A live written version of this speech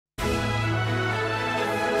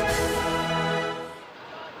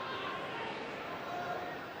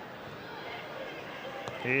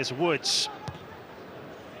Here's Woods.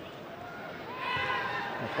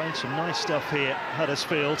 They're playing some nice stuff here,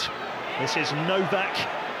 Huddersfield. This is Novak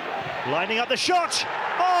lining up the shot.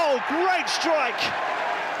 Oh, great strike!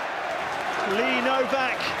 Lee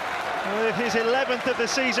Novak with his 11th of the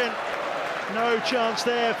season. No chance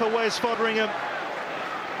there for Wes Foderingham.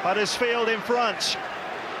 Huddersfield in front.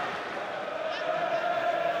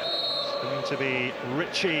 It's going to be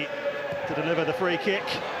Ritchie to deliver the free kick.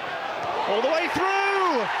 All the way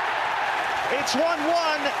through! It's 1-1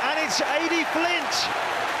 and it's Aden Flint.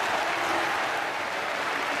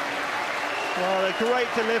 Well, a great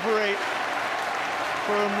delivery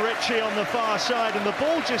from Ritchie on the far side, and the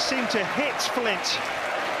ball just seemed to hit Flint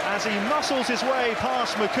as he muscles his way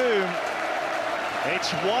past McComb. It's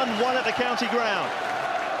 1-1 at the county ground.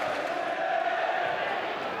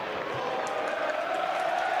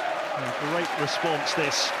 A great response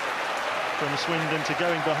this from Swindon to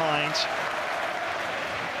going behind.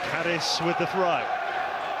 Caddis with the throw.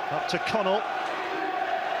 Up to Connell.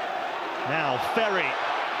 Now Ferry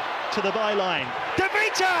to the byline. De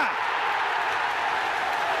Vita!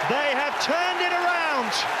 They have turned it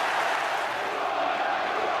around.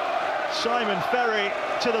 Simon Ferry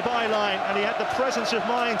to the byline, and he had the presence of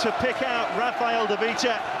mind to pick out Raffaele De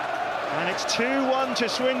Vita. And it's 2-1 to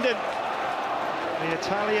Swindon. The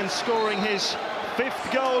Italian scoring his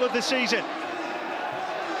 5th goal of the season.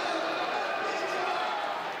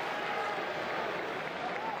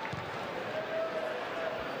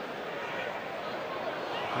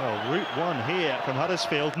 Well, route one here from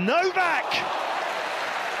Huddersfield. Novak!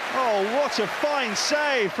 Oh, what a fine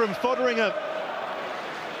save from Foderingham.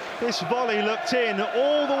 This volley looked in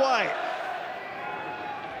all the way.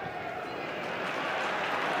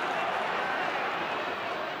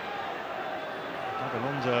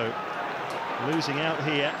 Alonso losing out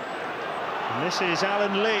here. And this is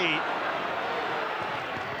Alan Lee.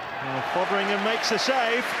 Well, Foderingham makes the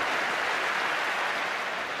save.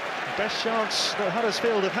 The best chance that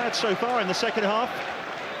Huddersfield have had so far in the second half.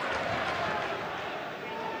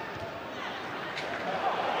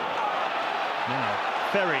 Now,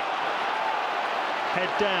 Ferry. Head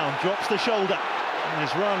down, drops the shoulder. And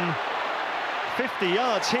has run 50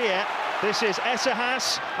 yards here. This is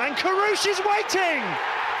Esajas, and Kerrouche is waiting!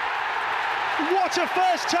 What a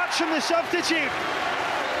first touch from the substitute!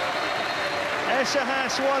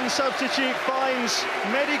 Esajas, one substitute, finds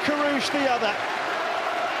Mehdi Kerrouche the other.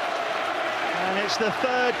 And it's the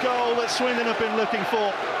 3rd goal that Swindon have been looking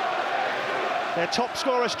for. Their top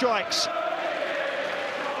scorer strikes.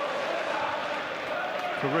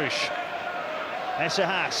 Kerrouche.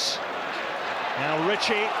 Esajas. Now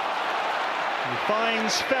Ritchie. He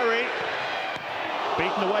finds Ferry.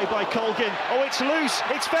 Beaten away by Colgan. Oh, it's loose.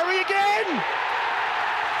 It's Ferry again!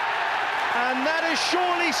 And that has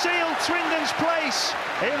surely sealed Swindon's place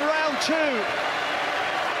in round 2.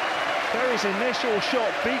 Ferry's initial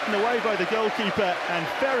shot beaten away by the goalkeeper, and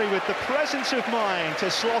Ferry with the presence of mind to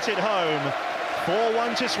slot it home.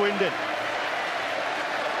 4-1 to Swindon.